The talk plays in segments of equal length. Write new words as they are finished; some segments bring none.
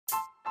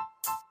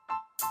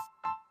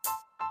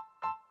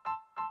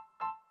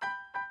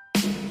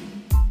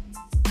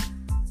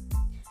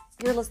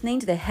You're listening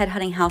to the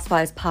Headhunting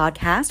Housewives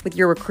podcast with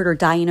your recruiter,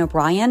 Diane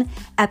O'Brien,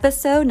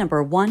 episode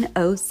number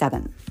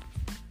 107.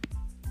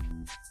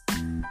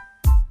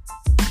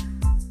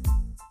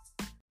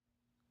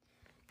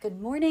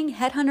 Good morning,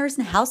 headhunters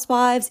and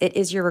housewives. It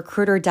is your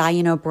recruiter,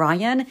 Diane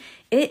O'Brien.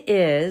 It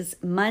is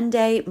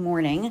Monday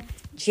morning,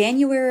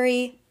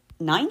 January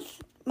 9th,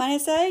 might I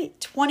say?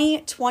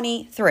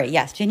 2023.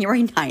 Yes,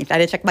 January 9th. I had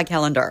to check my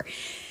calendar.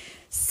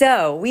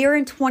 So we are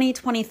in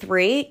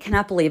 2023.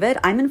 Cannot believe it.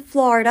 I'm in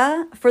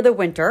Florida for the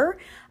winter.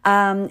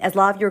 As a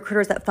lot of your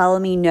recruiters that follow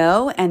me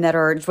know and that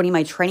are joining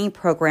my training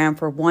program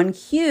for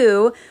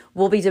 1Q,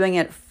 we'll be doing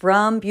it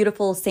from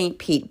beautiful St.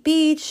 Pete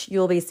Beach.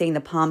 You'll be seeing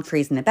the palm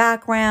trees in the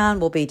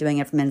background. We'll be doing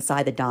it from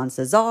inside the Don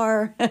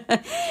Cesar.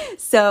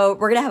 So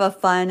we're going to have a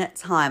fun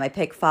time. I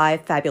pick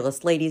 5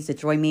 fabulous ladies to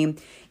join me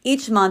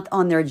each month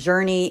on their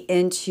journey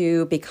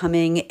into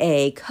becoming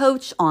a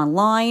coach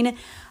online.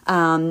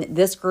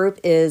 This group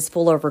is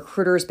full of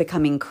recruiters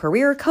becoming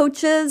career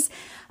coaches.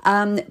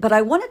 But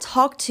I want to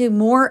talk to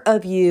more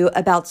of you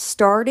about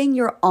starting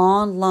your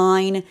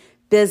online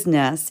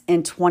business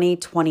in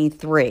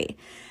 2023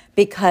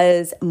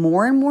 because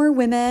more and more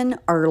women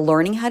are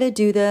learning how to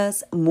do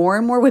this. More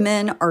and more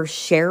women are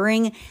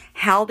sharing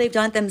how they've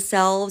done it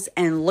themselves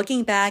and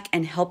looking back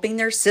and helping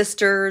their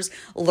sisters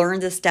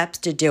learn the steps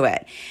to do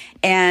it.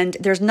 And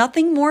there's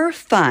nothing more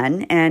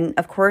fun. And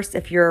of course,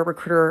 if you're a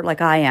recruiter like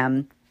I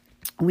am,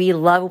 we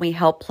love when we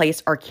help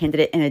place our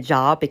candidate in a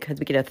job because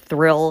we get a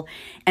thrill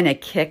and a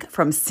kick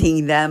from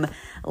seeing them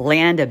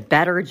land a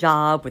better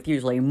job with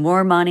usually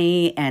more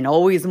money and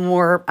always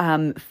more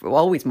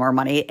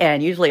money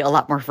and usually a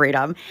lot more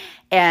freedom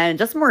and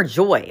just more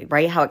joy,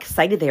 right? How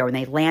excited they are when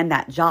they land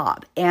that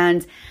job.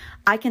 And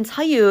I can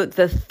tell you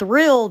the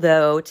thrill,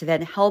 though, to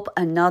then help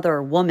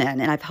another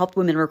woman, and I've helped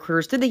women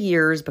recruiters through the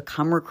years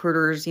become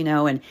recruiters,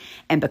 and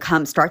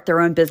start their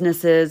own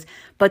businesses.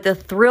 But the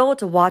thrill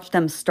to watch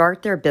them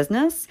start their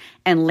business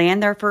and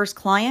land their first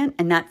client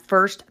in that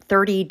first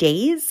 30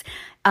 days,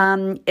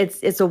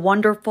 it's a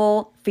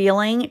wonderful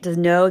feeling to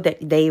know that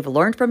they've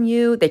learned from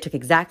you. They took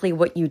exactly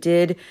what you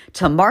did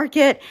to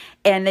market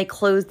and they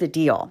closed the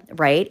deal,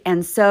 right?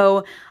 And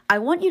so I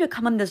want you to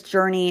come on this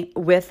journey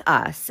with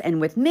us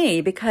and with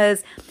me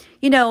because,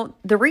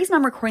 the reason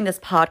I'm recording this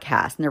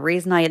podcast and the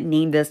reason I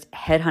named this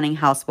Headhunting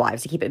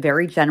Housewives, to keep it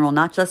very general,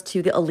 not just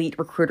to the elite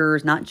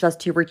recruiters, not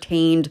just to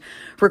retained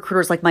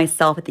recruiters like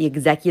myself at the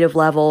executive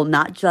level,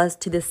 not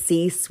just to the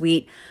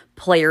C-suite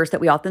players that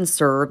we often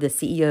serve, the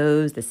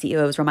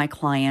CEOs are my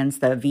clients,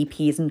 the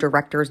VPs and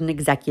directors and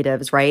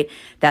executives, right?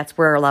 That's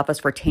where a lot of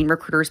us retained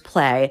recruiters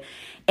play.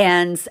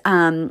 And,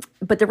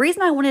 but the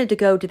reason I wanted to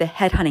go to the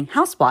Headhunting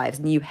Housewives,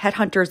 and you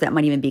headhunters that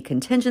might even be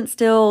contingent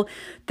still,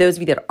 those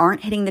of you that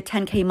aren't hitting the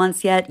 10K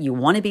months yet, you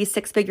want to be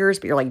 6 figures,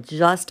 but you're like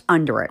just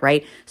under it,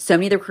 right? So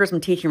many of the recruiters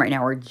I'm teaching right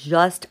now are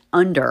just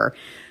under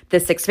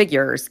the 6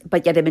 figures,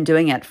 but yet they've been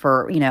doing it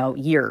for,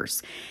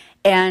 years.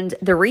 And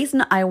the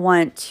reason I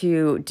want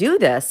to do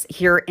this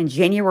here in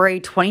January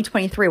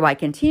 2023, why I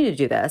continue to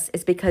do this,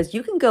 is because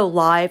you can go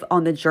live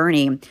on the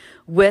journey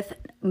with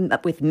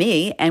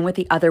me and with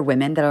the other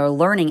women that are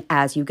learning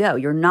as you go.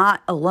 You're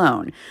not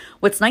alone.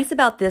 What's nice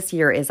about this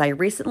year is I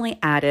recently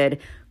added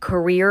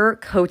career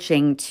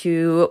coaching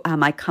to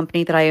my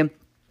company that I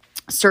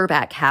serve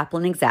at,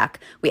 Kaplan Exec.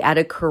 We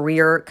added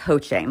career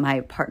coaching.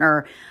 My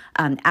partner,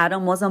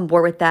 Adam, was on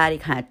board with that. He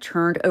kind of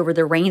turned over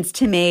the reins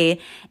to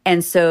me.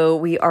 And so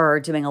we are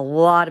doing a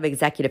lot of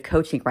executive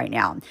coaching right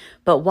now.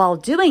 But while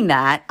doing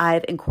that,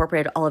 I've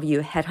incorporated all of you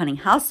Headhunting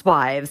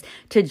Housewives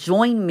to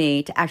join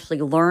me to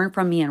actually learn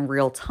from me in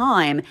real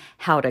time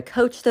how to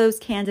coach those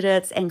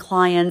candidates and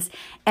clients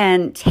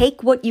and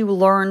take what you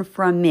learn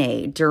from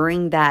me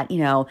during that,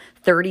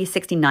 30,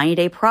 60,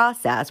 90-day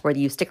process, whether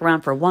you stick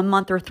around for 1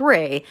 month or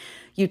 3,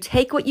 you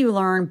take what you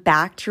learn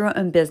back to your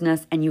own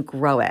business and you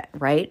grow it,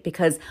 right?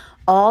 Because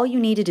all you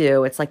need to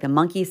do, it's like the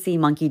monkey see,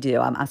 monkey do.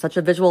 I'm such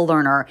a visual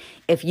learner.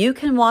 If you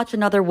can watch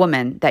another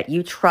woman that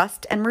you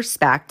trust and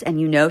respect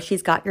and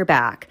she's got your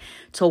back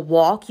to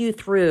walk you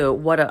through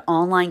what an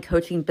online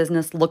coaching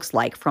business looks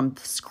like from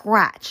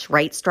scratch,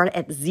 right? Start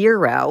at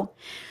 0.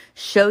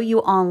 Show you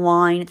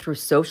online through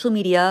social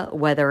media,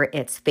 whether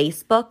it's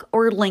Facebook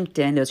or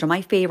LinkedIn. Those are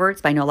my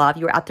favorites. But I know a lot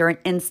of you are out there on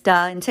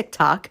Insta and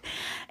TikTok.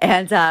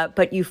 And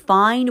but you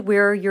find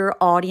where your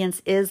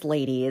audience is,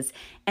 ladies,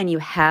 and you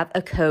have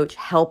a coach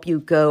help you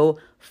go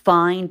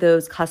find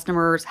those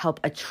customers, help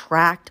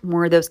attract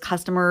more of those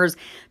customers.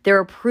 There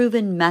are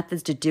proven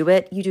methods to do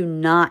it. You do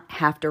not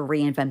have to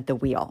reinvent the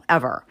wheel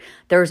ever.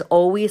 There's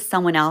always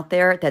someone out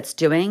there that's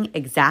doing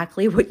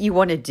exactly what you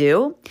want to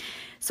do.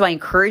 So I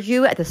encourage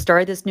you at the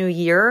start of this new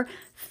year,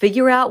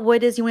 figure out what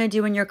it is you want to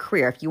do in your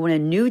career. If you want a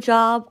new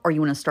job or you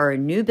want to start a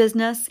new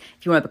business,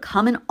 if you want to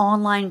become an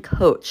online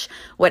coach,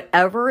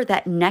 whatever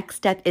that next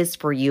step is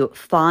for you,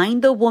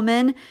 find the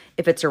woman,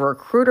 if it's a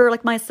recruiter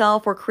like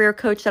myself or career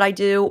coach that I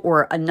do,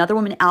 or another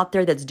woman out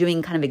there that's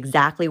doing kind of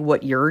exactly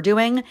what you're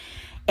doing,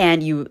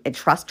 and you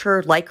trust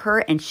her, like her,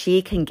 and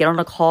she can get on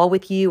a call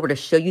with you or to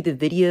show you the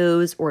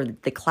videos or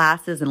the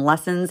classes and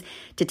lessons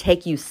to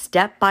take you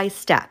step by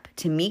step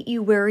to meet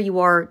you where you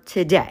are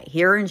today,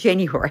 here in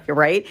January,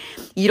 right?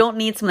 You don't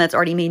need someone that's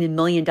already made $1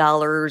 million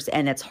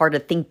and it's hard to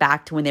think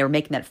back to when they were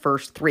making that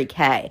first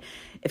 3K.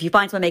 If you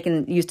find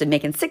someone used to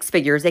making six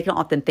figures, they can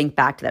often think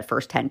back to that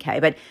first 10K.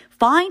 But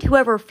find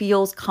whoever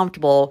feels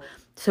comfortable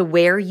to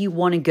where you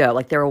want to go.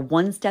 Like they're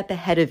one step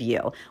ahead of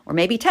you, or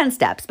maybe 10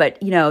 steps, but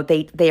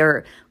they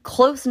are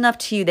close enough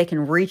to you, they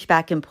can reach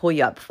back and pull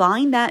you up.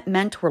 Find that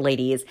mentor,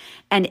 ladies,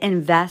 and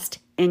invest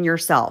in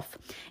yourself.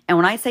 And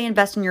when I say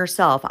invest in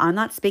yourself, I'm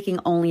not speaking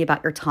only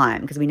about your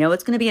time, because we know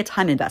it's going to be a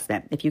time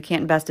investment. If you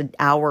can't invest an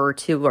hour or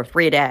 2 or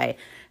 3 a day,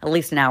 at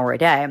least an hour a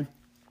day,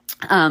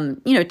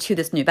 to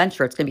this new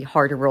venture, it's going to be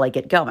hard to really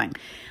get going.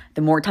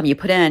 The more time you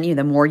put in,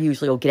 the more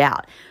usually you'll get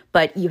out.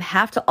 But you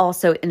have to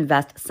also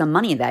invest some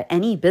money in that.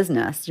 Any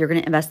business, you're going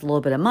to invest a little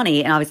bit of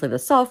money, and obviously the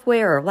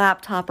software or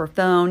laptop or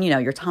phone,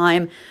 your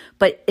time,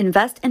 but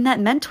invest in that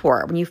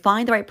mentor. When you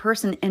find the right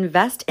person,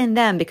 invest in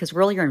them, because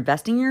really you're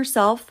investing in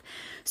yourself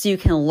so you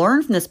can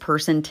learn from this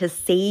person to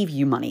save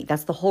you money.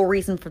 That's the whole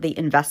reason for the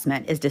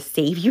investment, is to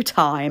save you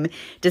time,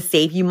 to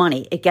save you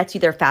money. It gets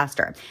you there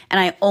faster. And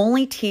I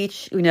only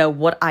teach,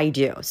 what I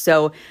do.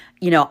 So,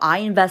 I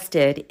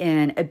invested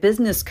in a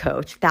business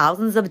coach,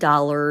 thousands of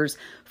dollars,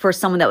 for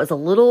someone that was a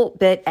little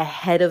bit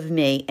ahead of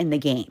me in the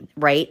game,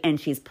 right? And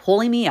she's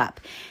pulling me up.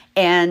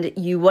 And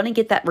you want to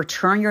get that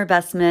return on your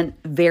investment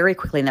very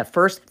quickly in that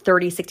first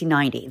 30, 60,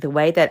 90. The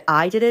way that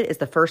I did it is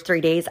the first 3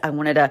 days, I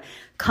wanted to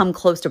come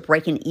close to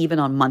breaking even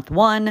on month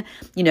one.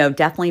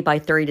 Definitely by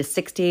 30 to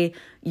 60,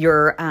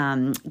 you're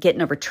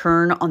getting a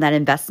return on that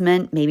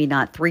investment. Maybe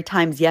not 3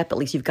 times yet, but at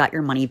least you've got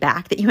your money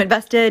back that you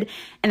invested.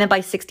 And then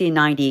by 60 and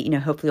 90,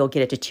 hopefully you'll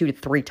get it to 2 to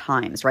 3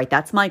 times, right?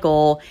 That's my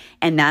goal.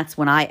 And that's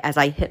when as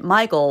I hit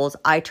my goals,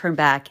 I turn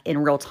back in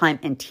real time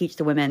and teach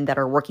the women that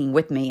are working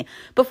with me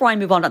before I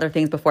move on to other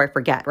things, before I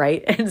forget,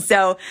 right? And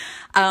so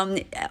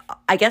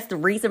I guess the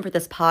reason for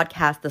this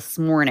podcast this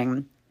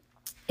morning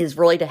is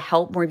really to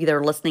help more of you that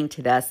are listening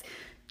to this.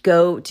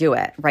 Go do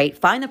it, right?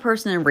 Find the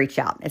person and reach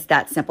out. It's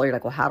that simple. You're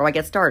like, well, how do I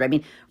get started? I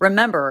mean,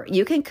 remember,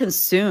 you can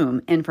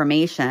consume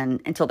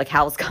information until the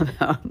cows come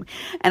home.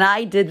 And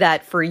I did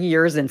that for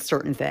years in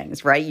certain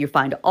things, right? You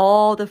find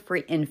all the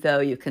free info,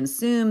 you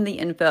consume the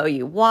info,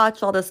 you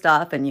watch all the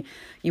stuff, and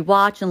you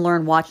watch and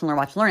learn, watch and learn,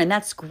 watch and learn. And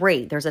that's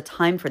great. There's a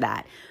time for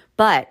that.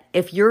 But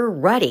if you're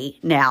ready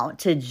now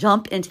to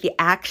jump into the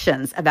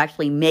actions of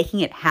actually making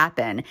it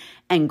happen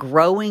and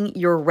growing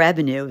your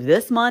revenue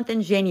this month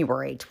in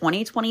January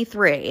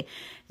 2023,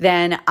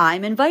 then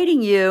I'm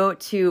inviting you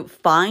to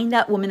find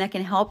that woman that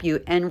can help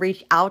you and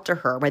reach out to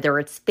her, whether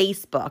it's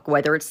Facebook,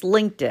 whether it's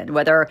LinkedIn,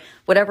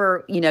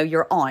 whatever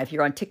you're on. If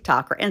you're on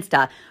TikTok or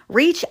Insta,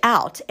 reach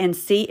out and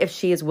see if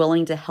she is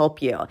willing to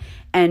help you.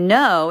 And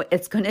no,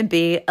 it's going to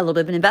be a little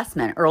bit of an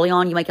investment. Early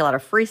on, you might get a lot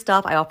of free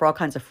stuff. I offer all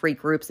kinds of free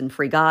groups and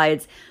free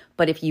guides.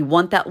 But if you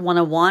want that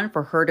one-on-one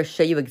for her to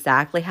show you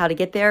exactly how to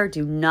get there,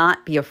 do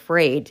not be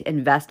afraid to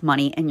invest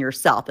money in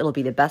yourself. It'll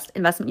be the best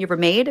investment you ever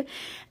made,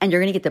 and you're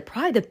going to get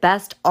probably the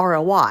best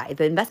ROI.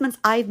 The investments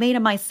I've made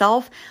in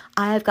myself,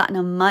 I have gotten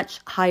a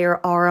much higher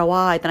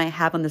ROI than I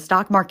have on the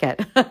stock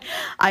market.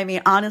 I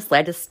mean, honestly,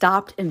 I just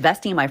stopped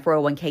investing in my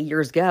 401k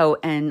years ago,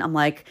 and I'm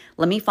like,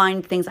 let me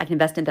find things I can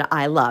invest in that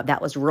I love.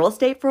 That was real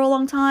estate for a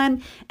long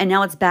time, and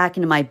now it's back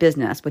into my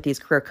business with these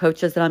career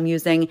coaches that I'm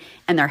using,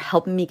 and they're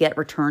helping me get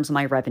returns on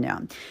my revenue.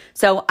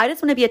 So I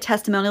just want to be a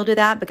testimonial to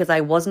that, because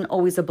I wasn't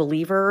always a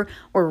believer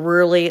or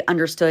really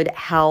understood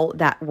how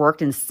that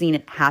worked and seen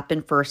it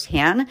happen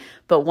firsthand.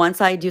 But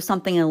once I do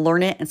something and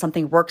learn it and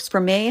something works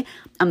for me,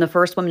 I'm the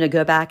first woman to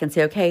go back and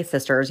say, okay,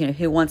 sisters,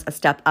 who wants a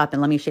step up,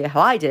 and let me show you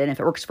how I did it. And if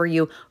it works for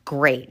you,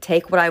 great.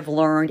 Take what I've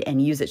learned and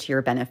use it to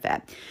your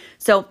benefit.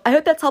 So I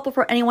hope that's helpful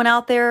for anyone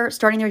out there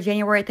starting their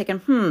January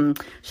thinking,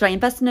 should I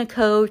invest in a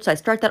coach? Should I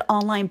start that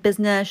online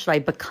business? Should I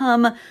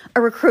become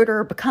a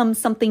recruiter, become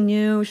something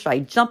new? Should I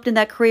jump in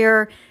that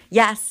career?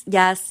 Yes,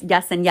 yes,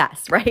 yes, and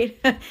yes, right?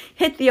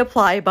 Hit the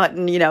apply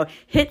button,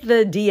 hit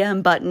the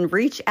DM button,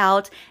 reach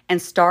out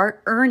and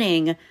start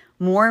earning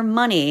more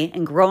money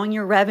and growing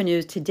your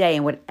revenues today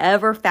in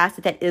whatever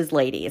facet that is,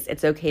 ladies.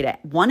 It's okay to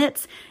want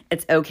it.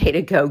 It's okay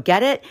to go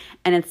get it.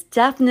 And it's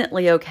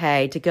definitely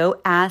okay to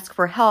go ask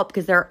for help,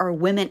 because there are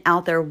women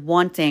out there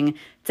wanting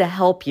to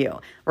help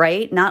you,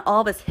 right? Not all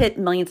of us hit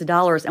millions of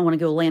dollars and want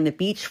to go lay on the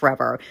beach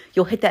forever.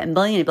 You'll hit that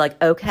million and be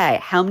like, okay,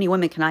 how many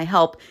women can I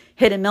help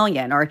hit $1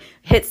 million or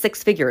hit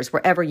 6 figures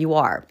wherever you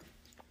are?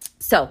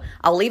 So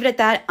I'll leave it at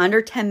that,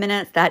 under 10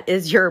 minutes. That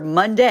is your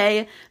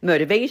Monday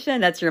motivation.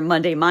 That's your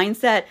Monday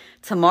mindset.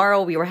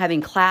 Tomorrow we were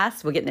having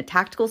class. We'll get into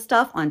tactical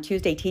stuff on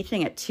Tuesday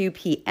teaching at 2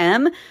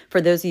 p.m.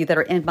 For those of you that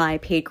are in my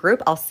paid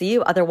group, I'll see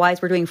you.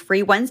 Otherwise, we're doing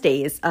free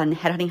Wednesdays on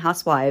Headhunting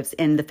Housewives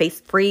in the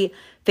free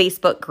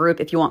Facebook group.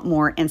 If you want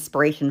more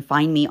inspiration,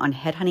 find me on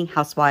Headhunting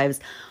Housewives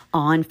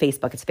on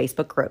Facebook. It's a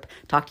Facebook group.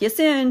 Talk to you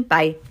soon.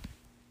 Bye.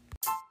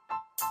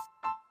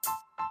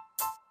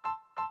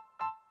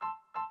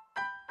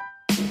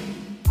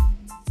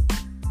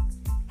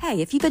 Hey,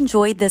 if you've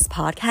enjoyed this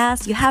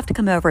podcast, you have to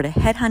come over to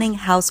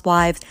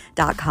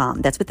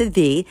headhuntinghousewives.com. That's with a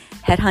V,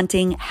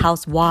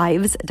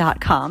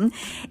 headhuntinghousewives.com.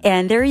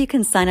 And there you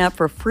can sign up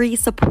for free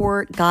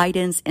support,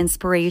 guidance,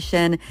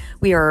 inspiration.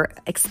 We are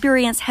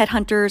experienced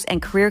headhunters and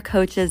career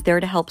coaches there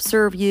to help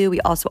serve you.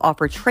 We also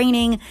offer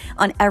training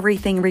on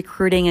everything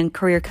recruiting and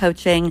career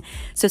coaching.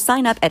 So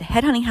sign up at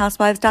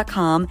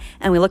headhuntinghousewives.com,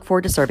 and we look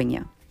forward to serving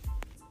you.